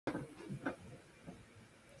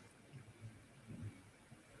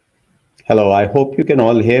Hello, I hope you can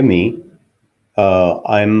all hear me.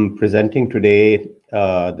 I'm presenting today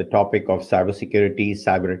the topic of cybersecurity,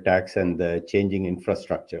 cyber attacks, and the changing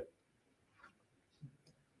infrastructure.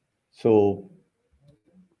 So,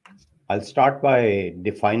 I'll start by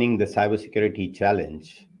defining the cybersecurity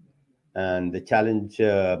challenge. And the challenge,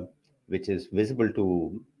 which is visible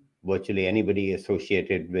to virtually anybody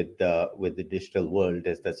associated with the digital world,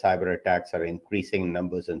 is that cyber attacks are increasing in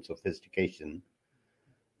numbers and sophistication.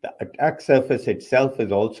 The attack surface itself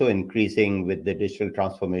is also increasing with the digital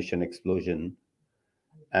transformation explosion.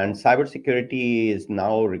 And cybersecurity is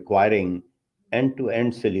now requiring end to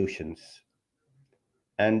end solutions.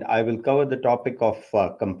 And I will cover the topic of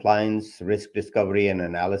compliance, risk discovery and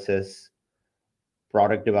analysis,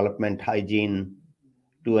 product development, hygiene,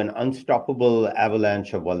 to an unstoppable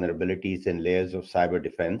avalanche of vulnerabilities in layers of cyber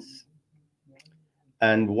defense,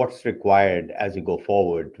 and what's required as you go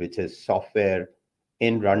forward, which is software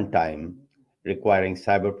in runtime requiring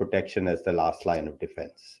cyber protection as the last line of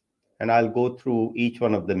defense. And I'll go through each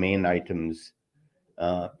one of the main items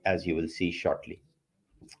as you will see shortly.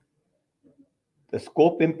 The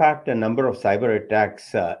scope, impact, and number of cyber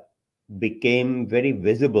attacks became very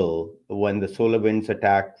visible when the Solarwinds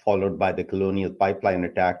attack, followed by the Colonial Pipeline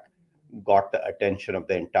attack, got the attention of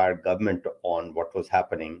the entire government on what was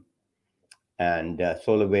happening. And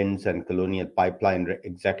Solarwinds and Colonial Pipeline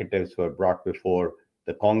executives were brought before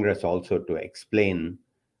the Congress also to explain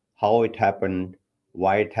how it happened,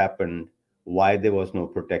 why there was no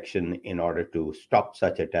protection in order to stop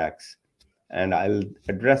such attacks. And I'll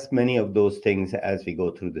address many of those things as we go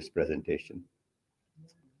through this presentation.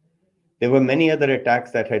 There were many other attacks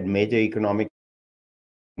that had major economic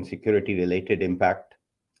and security related impact.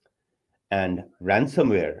 And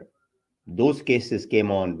ransomware, those cases came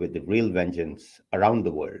on with the real vengeance around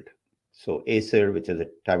the world. So Acer, which is a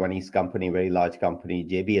Taiwanese company, very large company,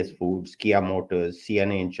 JBS Foods, Kia Motors,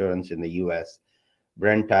 CNA Insurance in the US,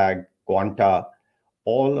 Brenntag, Quanta,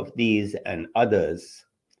 all of these and others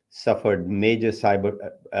suffered major cyber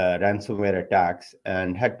ransomware attacks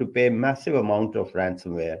and had to pay massive amount of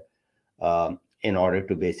ransomware in order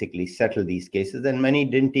to basically settle these cases. And many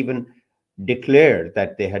didn't even declare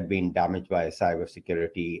that they had been damaged by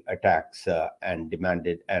cybersecurity attacks and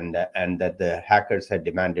that the hackers had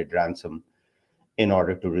demanded ransom in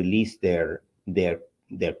order to release their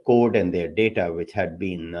code and their data, which had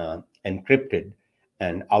been encrypted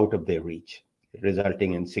and out of their reach,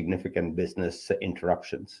 resulting in significant business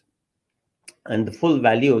interruptions. And the full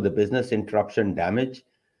value of the business interruption damage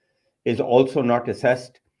is also not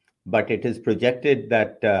assessed, but it is projected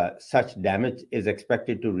that such damage is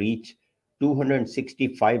expected to reach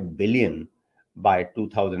 265 billion by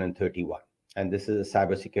 2031. And this is a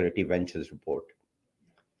Cybersecurity Ventures report.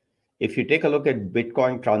 If you take a look at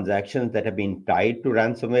Bitcoin transactions that have been tied to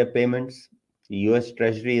ransomware payments, the US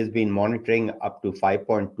Treasury has been monitoring up to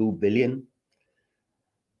 5.2 billion.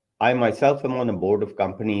 I myself am on a board of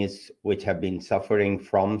companies which have been suffering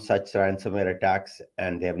from such ransomware attacks,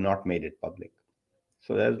 and they have not made it public.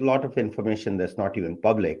 So there's a lot of information that's not even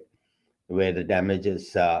public, where the damage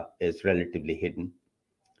is relatively hidden.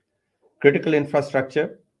 Critical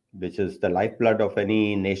infrastructure, which is the lifeblood of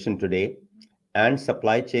any nation today, and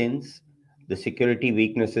supply chains, the security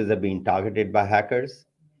weaknesses are being targeted by hackers.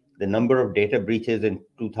 The number of data breaches in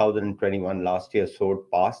 2021 last year soared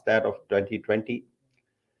past that of 2020.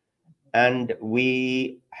 And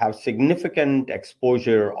we have significant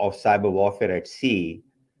exposure of cyber warfare at sea.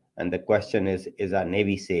 And the question is our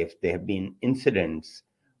Navy safe? There have been incidents,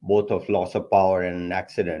 both of loss of power and an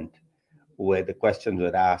accident, where the questions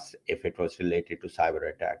were asked if it was related to cyber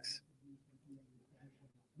attacks.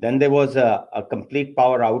 Then there was a complete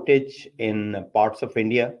power outage in parts of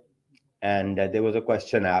India. And there was a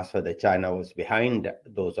question asked whether China was behind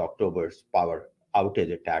those October's power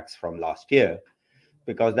outage attacks from last year,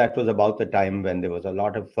 because that was about the time when there was a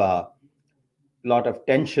lot of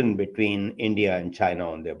tension between India and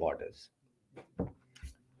China on their borders.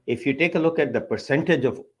 If you take a look at the percentage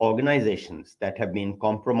of organizations that have been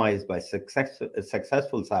compromised by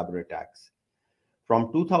successful cyber attacks,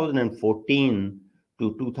 from 2014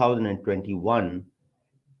 to 2021,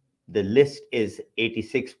 the list is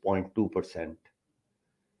 86.2%.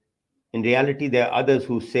 In reality, there are others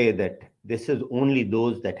who say that this is only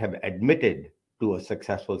those that have admitted to a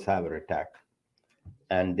successful cyber attack.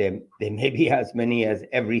 And there may be as many as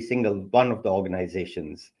every single one of the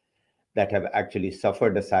organizations that have actually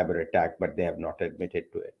suffered a cyber attack, but they have not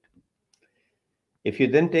admitted to it. If you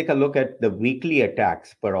then take a look at the weekly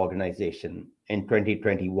attacks per organization in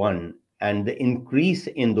 2021 and the increase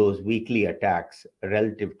in those weekly attacks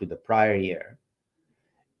relative to the prior year,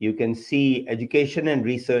 you can see education and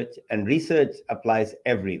research applies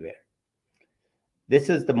everywhere. This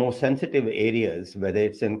is the most sensitive areas, whether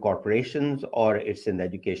it's in corporations or it's in the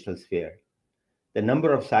educational sphere. The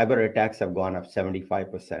number of cyber attacks have gone up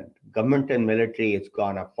 75%. Government and military, it's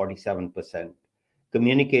gone up 47%.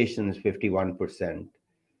 Communications, 51%.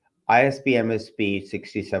 ISP, MSP,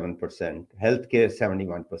 67%. Healthcare,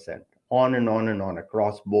 71%. On and on and on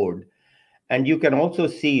across board. And you can also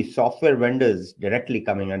see software vendors directly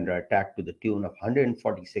coming under attack to the tune of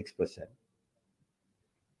 146%.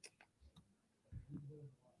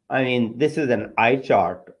 I mean, this is an eye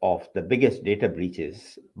chart of the biggest data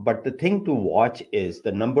breaches, but the thing to watch is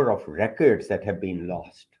the number of records that have been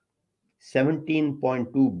lost.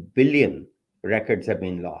 17.2 billion records have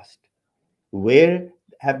been lost. Where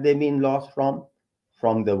have they been lost from?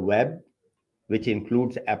 From the web, which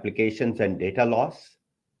includes applications and data loss.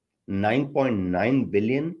 9.9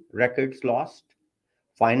 billion records lost.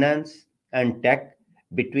 Finance and tech,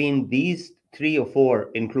 between these three or four,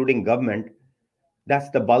 including government,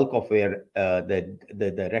 that's the bulk of where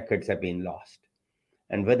the records have been lost.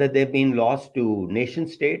 And whether they've been lost to nation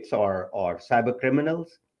states or cyber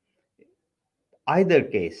criminals, either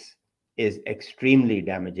case is extremely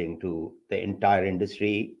damaging to the entire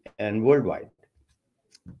industry and worldwide.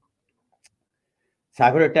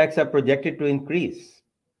 Cyber attacks are projected to increase.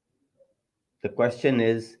 The question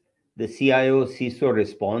is, the CIO CISO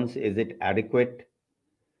response, is it adequate?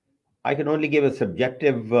 I can only give a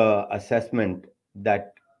subjective assessment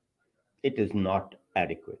that it is not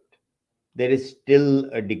adequate. There is still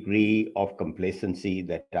a degree of complacency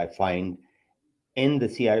that I find in the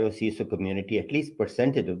CIO CISO community, at least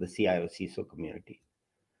percentage of the CIO CISO community.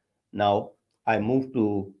 Now, I move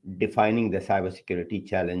to defining the cybersecurity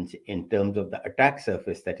challenge in terms of the attack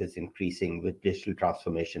surface that is increasing with digital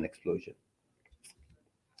transformation explosion.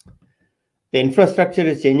 The infrastructure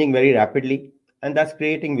is changing very rapidly, and that's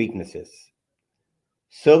creating weaknesses.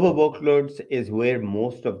 Server workloads is where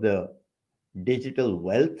most of the digital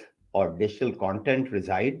wealth or digital content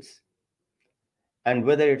resides. And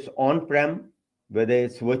whether it's on-prem, whether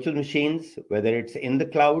it's virtual machines, whether it's in the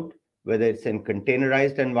cloud, whether it's in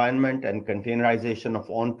containerized environment, and containerization of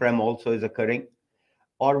on-prem also is occurring,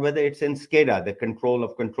 or whether it's in SCADA, the control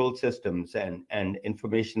of control systems and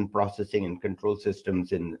information processing and control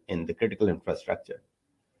systems in the critical infrastructure.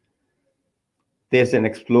 There's an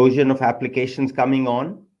explosion of applications coming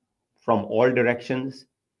on from all directions,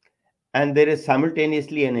 and there is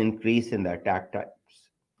simultaneously an increase in the attack types.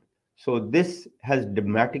 So this has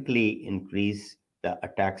dramatically increased the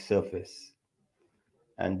attack surface.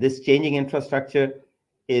 And this changing infrastructure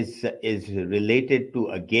is related to,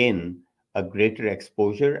 again, a greater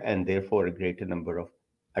exposure and therefore a greater number of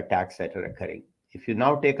attacks that are occurring. If you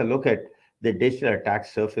now take a look at the digital attack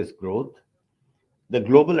surface growth, the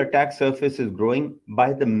global attack surface is growing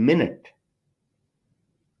by the minute.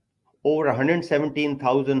 Over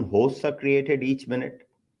 117,000 hosts are created each minute.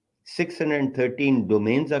 613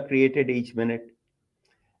 domains are created each minute.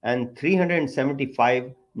 And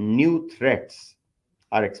 375 new threats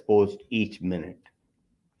are exposed each minute.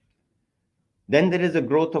 Then there is a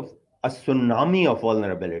growth of a tsunami of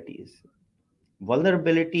vulnerabilities.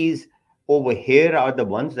 Vulnerabilities over here are the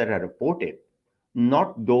ones that are reported,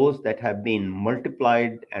 not those that have been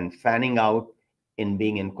multiplied and fanning out in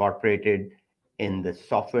being incorporated in the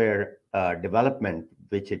software development,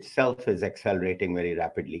 which itself is accelerating very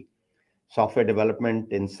rapidly. Software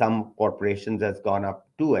development in some corporations has gone up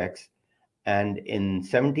 2x, and in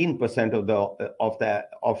 17% of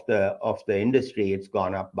the industry, it's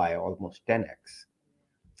gone up by almost 10x.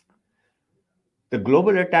 The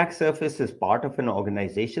global attack surface is part of an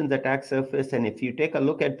organization's attack surface, and if you take a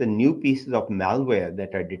look at the new pieces of malware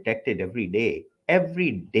that are detected every day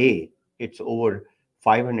it's over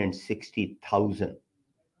 560,000.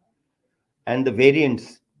 And the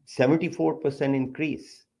variants, 74%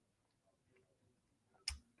 increase.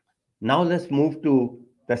 Now let's move to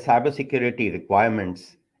the cybersecurity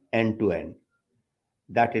requirements end-to-end.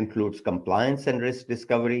 That includes compliance and risk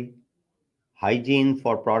discovery, hygiene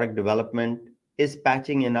for product development, is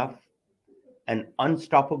patching enough, an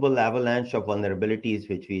unstoppable avalanche of vulnerabilities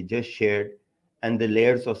which we just shared, and the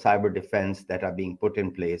layers of cyber defense that are being put in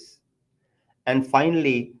place. And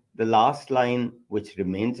finally, the last line which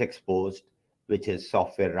remains exposed, which is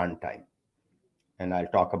software runtime. And I'll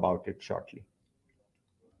talk about it shortly.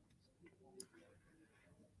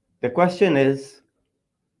 The question is,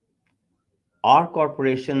 are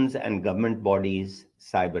corporations and government bodies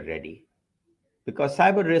cyber ready? Because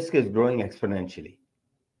cyber risk is growing exponentially.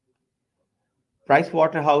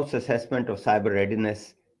 Pricewaterhouse assessment of cyber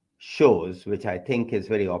readiness shows, which I think is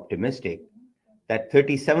very optimistic, that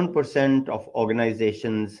 37% of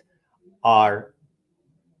organizations are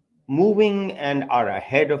moving and are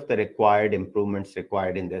ahead of the required improvements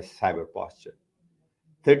required in their cyber posture.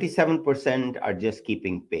 37% are just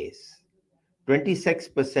keeping pace.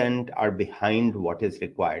 26% are behind what is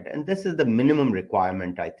required. And this is the minimum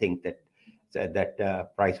requirement, I think, that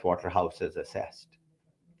Pricewaterhouse has assessed.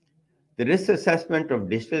 The risk assessment of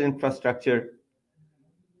digital infrastructure,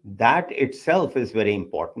 that itself is very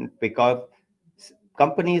important because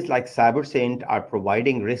companies like CyberSaint are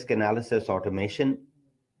providing risk analysis automation.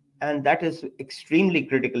 And that is extremely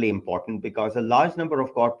critically important because a large number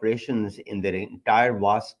of corporations in their entire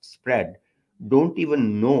vast spread don't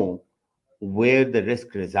even know where the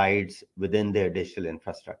risk resides within their digital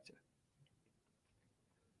infrastructure.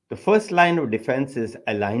 The first line of defense is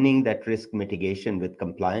aligning that risk mitigation with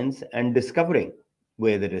compliance and discovering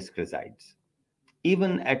where the risk resides,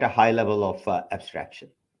 even at a high level of abstraction.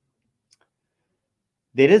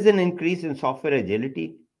 There is an increase in software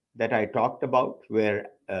agility that I talked about, where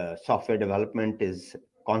software development is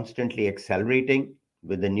constantly accelerating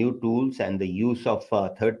with the new tools and the use of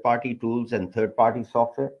third-party tools and third-party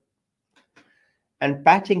software. And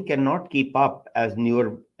patching cannot keep up as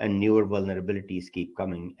newer and newer vulnerabilities keep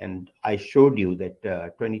coming. And I showed you that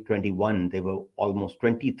 2021, there were almost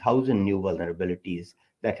 20,000 new vulnerabilities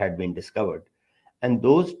that had been discovered. And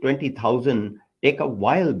those 20,000 take a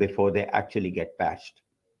while before they actually get patched.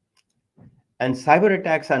 And cyber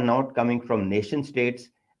attacks are not coming from nation states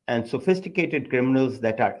and sophisticated criminals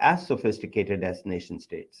that are as sophisticated as nation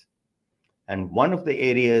states. And one of the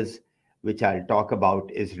areas which I'll talk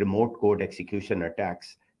about is remote code execution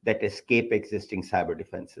attacks that escape existing cyber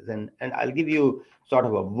defenses. And I'll give you sort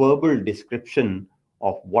of a verbal description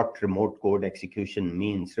of what remote code execution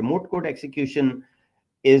means. Remote code execution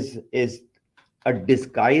is a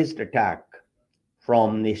disguised attack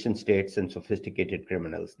from nation states and sophisticated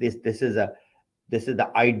criminals. This is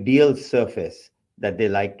the ideal surface that they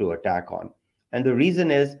like to attack on. And the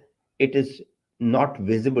reason is it is not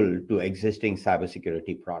visible to existing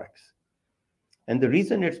cybersecurity products. And the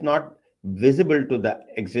reason it's not visible to the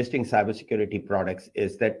existing cybersecurity products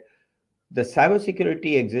is that the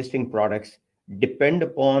cybersecurity existing products depend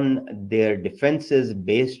upon their defenses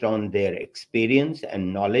based on their experience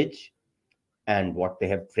and knowledge and what they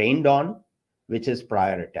have trained on, which is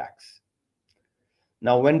prior attacks.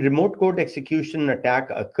 Now, when remote code execution attack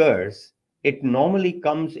occurs, it normally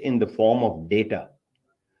comes in the form of data.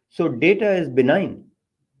 So data is benign.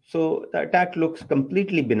 So the attack looks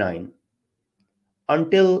completely benign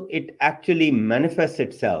until it actually manifests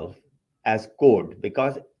itself as code,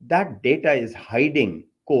 because that data is hiding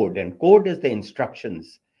code, and code is the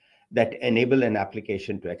instructions that enable an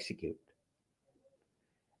application to execute.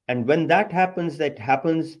 And when that happens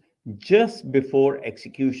just before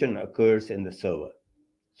execution occurs in the server.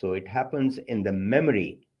 So it happens in the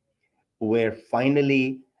memory where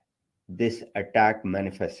finally this attack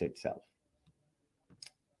manifests itself.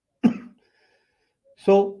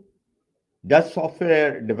 So does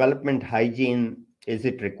software development hygiene, is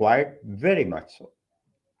it required? Very much so.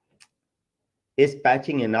 Is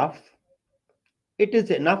patching enough? It is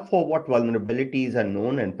enough for what vulnerabilities are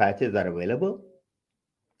known and patches are available.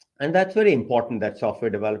 And that's very important, that software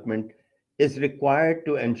development is required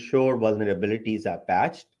to ensure vulnerabilities are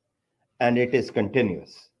patched and it is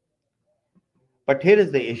continuous. But here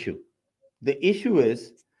is the issue. The issue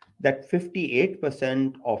is that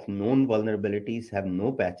 58% of known vulnerabilities have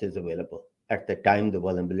no patches available at the time the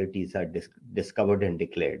vulnerabilities are discovered and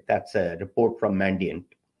declared. That's a report from Mandiant.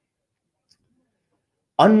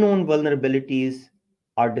 Unknown vulnerabilities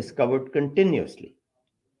are discovered continuously.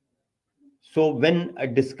 So when a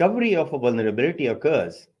discovery of a vulnerability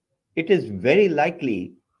occurs, it is very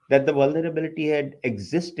likely that the vulnerability had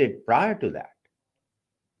existed prior to that.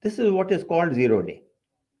 This is what is called 0 day.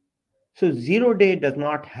 So 0 day does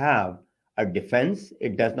not have a defense.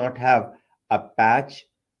 It does not have a patch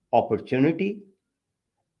opportunity.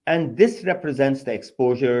 And this represents the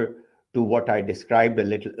exposure to what I described a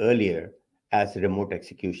little earlier as remote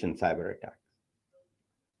execution cyber attacks.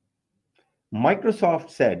 Microsoft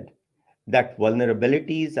said that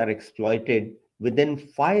vulnerabilities are exploited within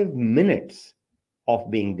 5 minutes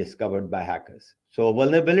of being discovered by hackers. So a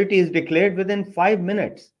vulnerability is declared within 5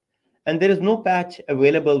 minutes, and there is no patch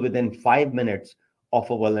available within 5 minutes of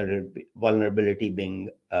a vulnerability being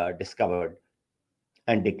discovered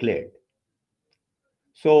and declared.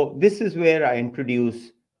 So this is where I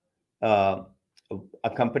introduce a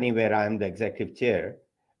company where I am the executive chair,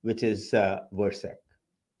 which is Virsec.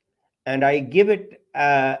 And I give it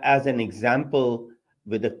as an example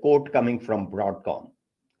with a quote coming from Broadcom.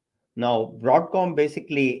 Now, Broadcom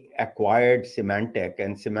basically acquired Symantec,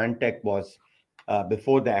 and Symantec was,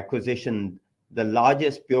 before the acquisition, the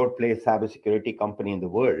largest pure play cybersecurity company in the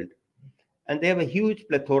world. And they have a huge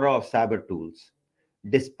plethora of cyber tools.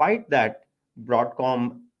 Despite that,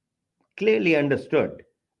 Broadcom clearly understood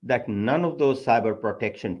that none of those cyber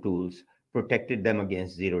protection tools protected them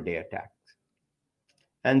against zero-day attacks.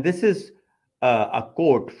 And this is a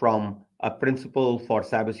quote from a principal for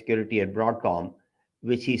cybersecurity at Broadcom,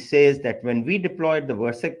 which he says that when we deployed the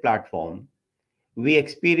Virsec platform, we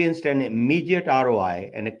experienced an immediate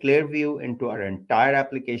ROI and a clear view into our entire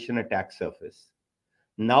application attack surface.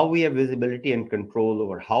 Now we have visibility and control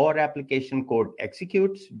over how our application code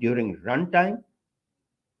executes during runtime.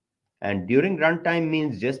 And during runtime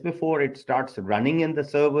means just before it starts running in the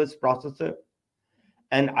server's processor,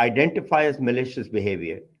 and identifies malicious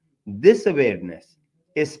behavior. This awareness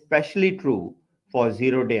is especially true for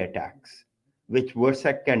zero-day attacks, which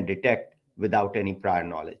Virsec can detect without any prior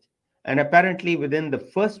knowledge. And apparently, within the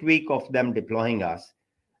first week of them deploying us,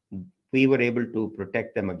 we were able to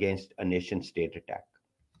protect them against a nation-state attack.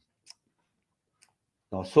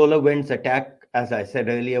 Now, Solarwind's attack, as I said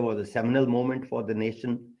earlier, was a seminal moment for the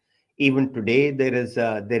nation. Even today, there is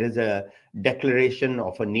a declaration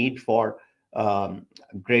of a need for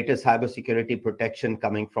greater cybersecurity protection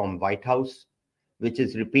coming from White House, which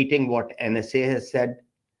is repeating what NSA has said,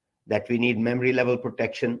 that we need memory level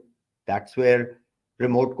protection. That's where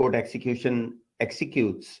remote code execution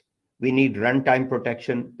executes. We need runtime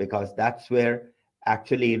protection because that's where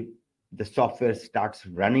actually the software starts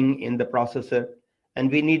running in the processor.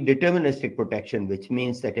 And we need deterministic protection, which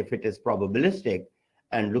means that if it is probabilistic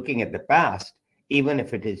and looking at the past, even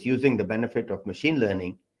if it is using the benefit of machine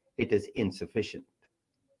learning, it is insufficient.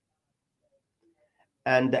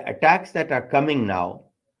 And the attacks that are coming now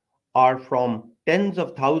are from tens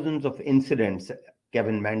of thousands of incidents,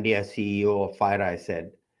 Kevin Mandia, CEO of FireEye,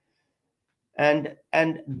 said. And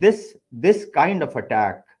this kind of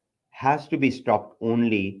attack has to be stopped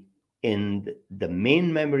only in the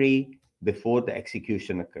main memory before the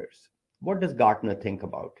execution occurs. What does Gartner think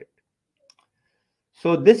about it?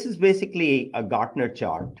 So this is basically a Gartner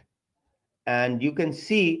chart. And you can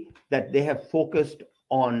see that they have focused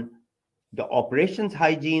on the operations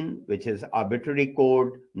hygiene, which is arbitrary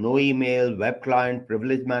code, no email, web client,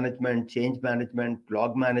 privilege management, change management,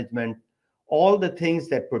 log management, all the things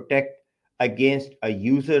that protect against a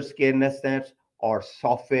user's carelessness or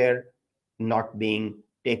software not being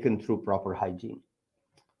taken through proper hygiene.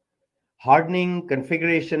 Hardening,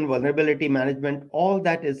 configuration, vulnerability management, all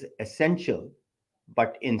that is essential,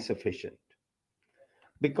 but insufficient.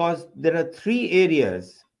 Because there are three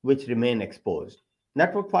areas which remain exposed.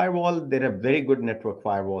 Network firewall, there are very good network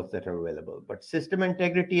firewalls that are available, but system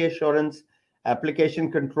integrity assurance,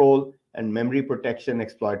 application control, and memory protection,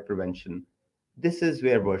 exploit prevention. This is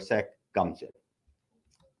where Virsec comes in.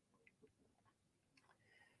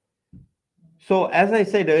 So as I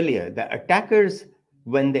said earlier, the attackers,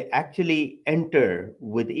 when they actually enter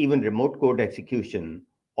with even remote code execution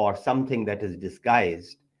or something that is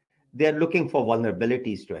disguised, they're looking for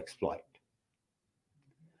vulnerabilities to exploit.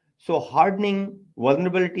 So hardening,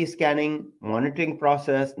 vulnerability scanning, monitoring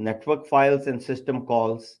process, network files, and system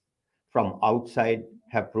calls from outside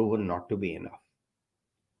have proven not to be enough.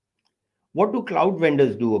 What do cloud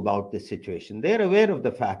vendors do about this situation? They're aware of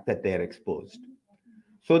the fact that they're exposed.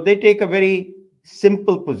 So they take a very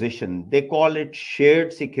simple position. They call it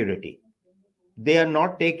shared security. They are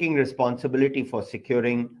not taking responsibility for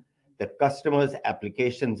securing the customer's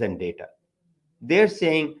applications and data. They're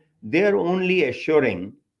saying they're only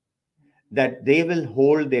assuring that they will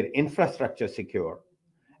hold their infrastructure secure.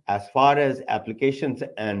 As far as applications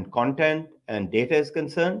and content and data is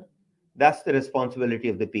concerned, that's the responsibility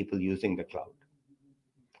of the people using the cloud.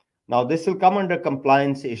 Now, this will come under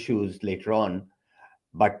compliance issues later on,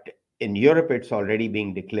 but in Europe, it's already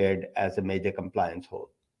being declared as a major compliance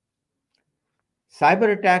hole.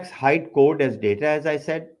 Cyber attacks hide code as data, as I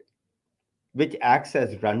said, which acts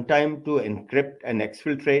as runtime to encrypt and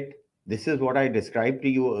exfiltrate. This is what I described to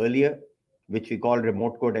you earlier, which we call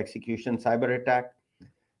remote code execution cyber attack.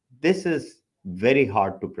 This is very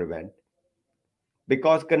hard to prevent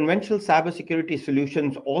because conventional cybersecurity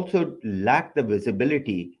solutions also lack the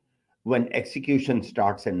visibility when execution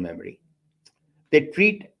starts in memory. They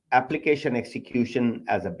treat application execution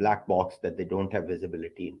as a black box that they don't have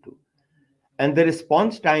visibility into. And the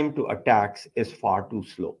response time to attacks is far too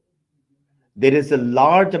slow. There is a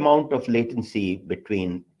large amount of latency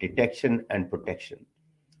between detection and protection,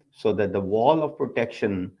 so that the wall of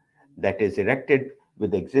protection that is erected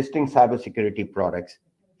with existing cybersecurity products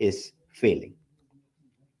is failing.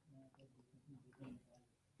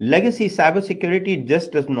 Legacy cybersecurity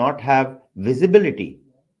just does not have visibility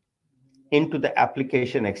into the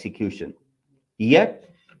application execution. Yet,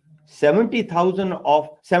 70%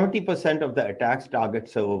 of the attacks target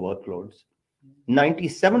server workloads.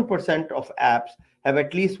 97% of apps have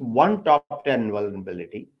at least one top 10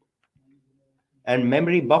 vulnerability. And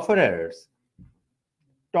memory buffer errors,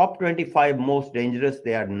 top 25 most dangerous,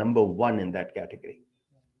 they are number one in that category.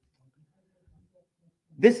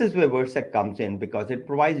 This is where Virsec comes in because it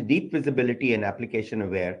provides deep visibility and application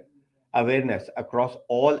awareness across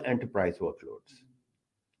all enterprise workloads,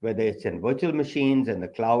 whether it's in virtual machines in the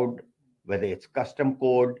cloud, whether it's custom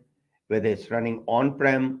code, whether it's running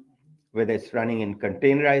on-prem, whether it's running in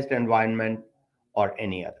containerized environment or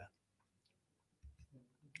any other.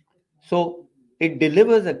 So it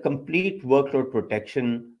delivers a complete workload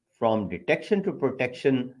protection from detection to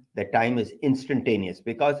protection. The time is instantaneous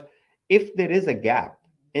because if there is a gap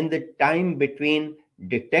in the time between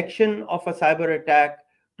detection of a cyber attack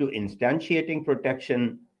to instantiating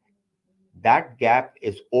protection, that gap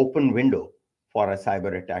is open window for a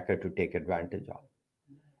cyber attacker to take advantage of.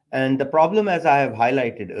 And the problem, as I have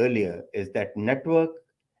highlighted earlier, is that network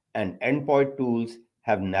and endpoint tools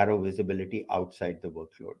have narrow visibility outside the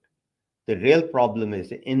workload. The real problem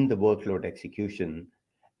is in the workload execution,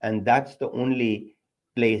 and that's the only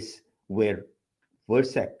place where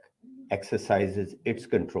Virsec exercises its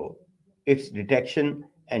control, its detection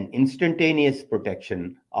and instantaneous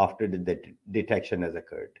protection after the detection has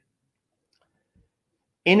occurred.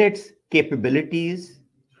 In its capabilities,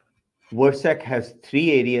 Virsec has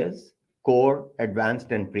three areas: core,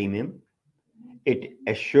 advanced, and premium. It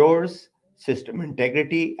assures system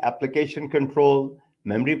integrity, application control,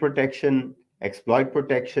 memory protection, exploit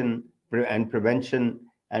protection, and prevention,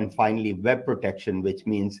 and finally web protection, which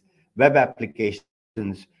means web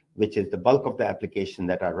applications, which is the bulk of the application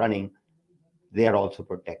that are running, they are also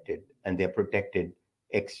protected, and they're protected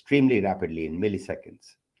extremely rapidly in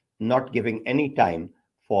milliseconds, not giving any time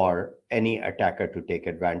for any attacker to take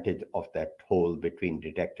advantage of that hole between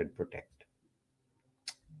detect and protect.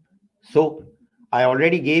 So I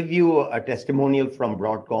already gave you a testimonial from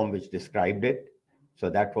Broadcom which described it. So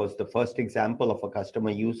that was the first example of a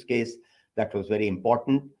customer use case that was very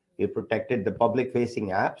important. We protected the public-facing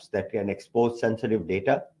apps that can expose sensitive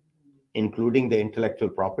data, including the intellectual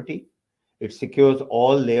property. It secures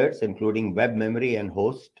all layers, including web memory and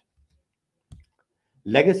host.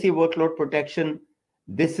 Legacy workload protection,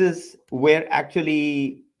 this is where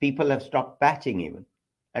actually people have stopped patching even,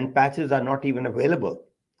 and patches are not even available.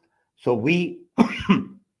 So we,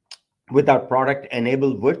 with our product,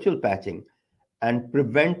 enable virtual patching and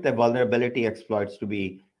prevent the vulnerability exploits to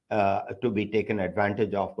be taken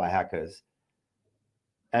advantage of by hackers.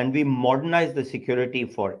 And we modernize the security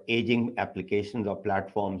for aging applications or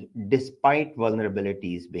platforms despite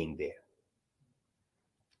vulnerabilities being there.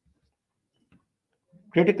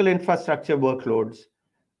 Critical infrastructure workloads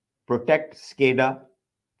protect SCADA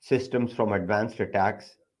systems from advanced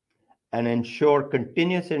attacks and ensure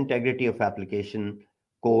continuous integrity of application,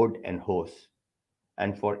 code, and hosts.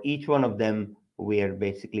 And for each one of them, we are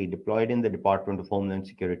basically deployed in the Department of Homeland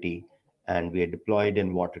Security, and we are deployed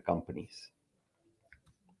in water companies.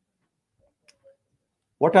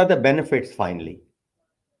 What are the benefits finally?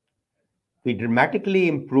 We dramatically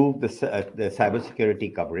improve the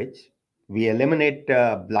cybersecurity coverage. We eliminate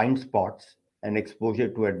blind spots and exposure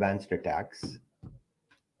to advanced attacks.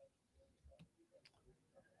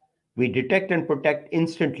 We detect and protect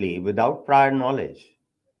instantly without prior knowledge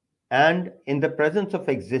and in the presence of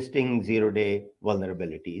existing zero-day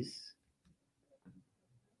vulnerabilities.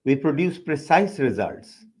 We produce precise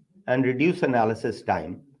results and reduce analysis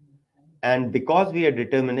time. And because we are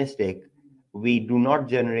deterministic, we do not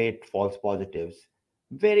generate false positives.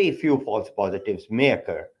 Very few false positives may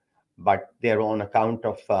occur, but they're on account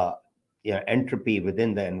of entropy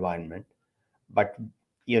within the environment. But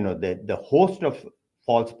the host of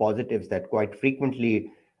false positives that quite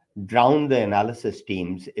frequently drown the analysis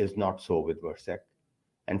teams is not so with Virsec.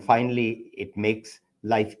 And finally, it makes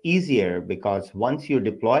life easier because once you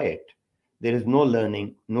deploy it, there is no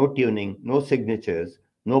learning, no tuning, no signatures,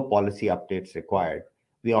 no policy updates required.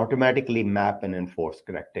 We automatically map and enforce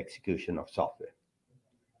correct execution of software.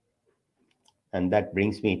 And that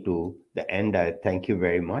brings me to the end. I thank you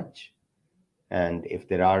very much. And if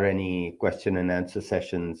there are any question and answer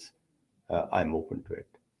sessions, I'm open to it.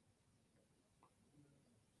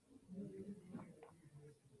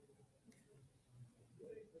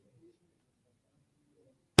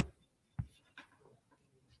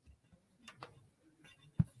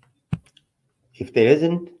 If there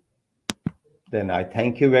isn't, then I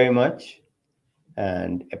thank you very much.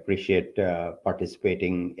 and appreciate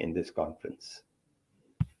participating in this conference.